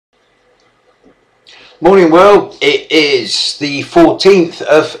Morning world, it is the 14th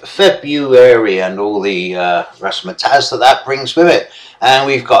of February and all the razzmatazz that brings with it. And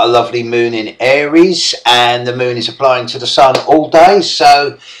we've got a lovely moon in Aries and the moon is applying to the sun all day.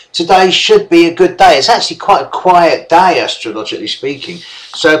 So today should be a good day. It's actually quite a quiet day astrologically speaking.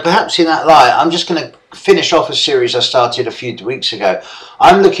 So perhaps in that light, I'm just going to finish off a series I started a few weeks ago.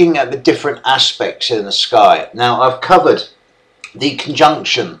 I'm looking at the different aspects in the sky. Now I've covered the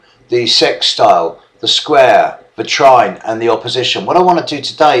conjunction, the sextile, the square, the trine and the opposition. What I want to do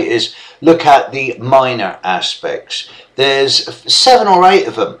today is look at the minor aspects. There's 7 or 8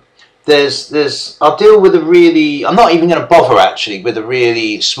 of them. I'll deal with the really, I'm not even going to bother actually with the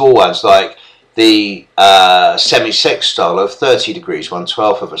really small ones like the semi-sextile of 30 degrees,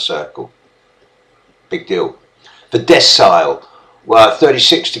 1/12 of a circle. Big deal. The decile,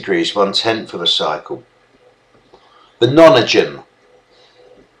 36 degrees, 1/10 of a cycle. The nonagen,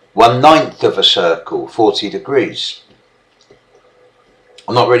 1/9 of a circle, 40 degrees.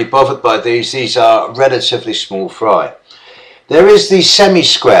 I'm not really bothered by these are relatively small fry. There is the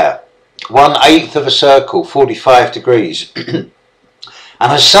semi-square, 1/8 of a circle, 45 degrees. And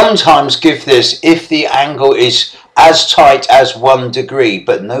I sometimes give this if the angle is as tight as 1 degree,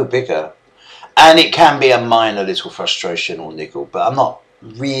 but no bigger. And it can be a minor little frustration or niggle, but I'm not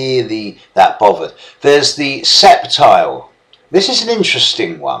really that bothered. There's the septile. This is an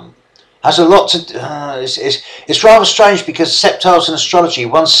interesting one. Has a lot to it's rather strange because septiles in astrology,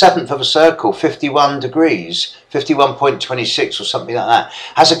 1/7 of a circle, 51 degrees, 51.26 or something like that,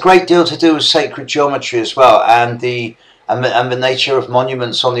 has a great deal to do with sacred geometry as well, and the nature of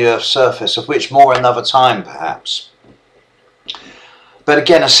monuments on the Earth's surface, of which more another time perhaps. But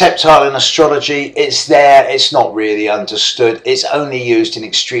again, a septile in astrology, it's there, it's not really understood, it's only used in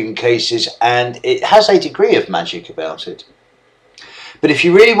extreme cases, and it has a degree of magic about it. But if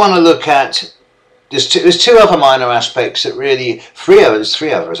you really want to look at, there's two other minor aspects that really, three others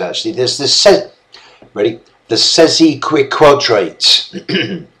actually. There's the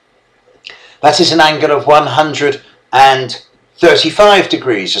sesiquiquadrate. That is an angle of 135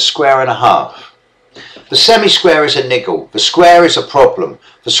 degrees, a square and a half. The semi-square is a niggle. The square is a problem.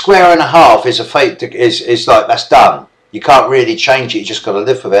 The square and a half is a fate, is like that's done. You can't really change it. You just got to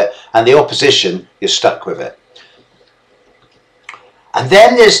live with it. And the opposition, you're stuck with it. And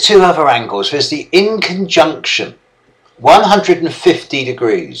then there's 2 other angles. There's the inconjunction, 150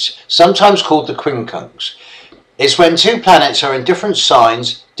 degrees, sometimes called the quincunx. It's when 2 planets are in different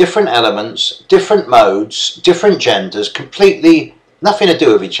signs, different elements, different modes, different genders, completely nothing to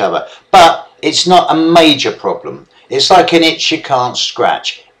do with each other. But it's not a major problem. It's like an itch you can't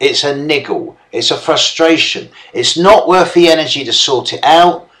scratch. It's a niggle. It's a frustration. It's not worth the energy to sort it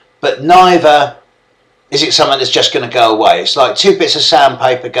out, but neither is it something that's just going to go away. It's like 2 bits of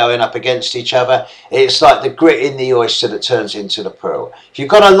sandpaper going up against each other. It's like the grit in the oyster that turns into the pearl. If you've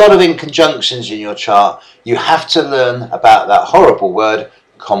got a lot of inconjunctions in your chart, you have to learn about that horrible word,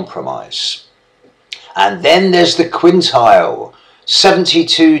 compromise. And then there's the quintile,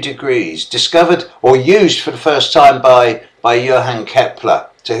 72 degrees, discovered or used for the first time by Johann Kepler,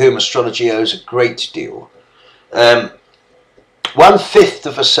 to whom astrology owes a great deal. 1/5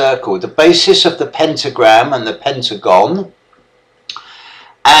 of a circle, the basis of the pentagram and the pentagon.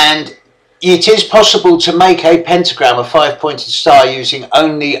 And it is possible to make a pentagram, a 5-pointed star, using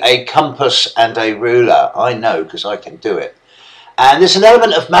only a compass and a ruler. I know, because I can do it. And there's an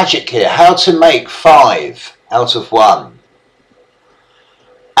element of magic here, how to make 5 out of 1.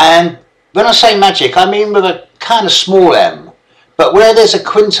 And when I say magic, I mean with a kind of small m. But where there's a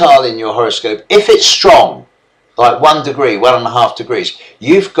quintile in your horoscope, if it's strong, like 1 degree, 1.5 degrees,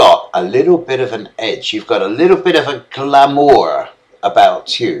 you've got a little bit of an edge. You've got a little bit of a glamour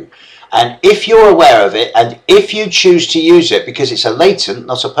about you. And if you're aware of it, and if you choose to use it, because it's a latent,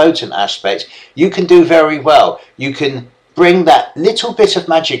 not a potent aspect, you can do very well. You can bring that little bit of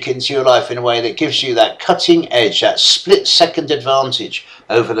magic into your life in a way that gives you that cutting edge, that split-second advantage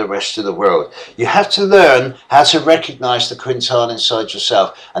over the rest of the world. You have to learn how to recognize the quintile inside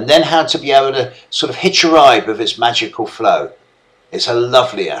yourself, and then how to be able to sort of hitch a ride with its magical flow. It's a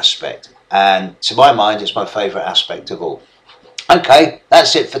lovely aspect, and to my mind, it's my favorite aspect of all. Okay,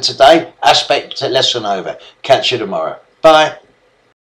 that's it for today. Aspect lesson over. Catch you tomorrow. Bye.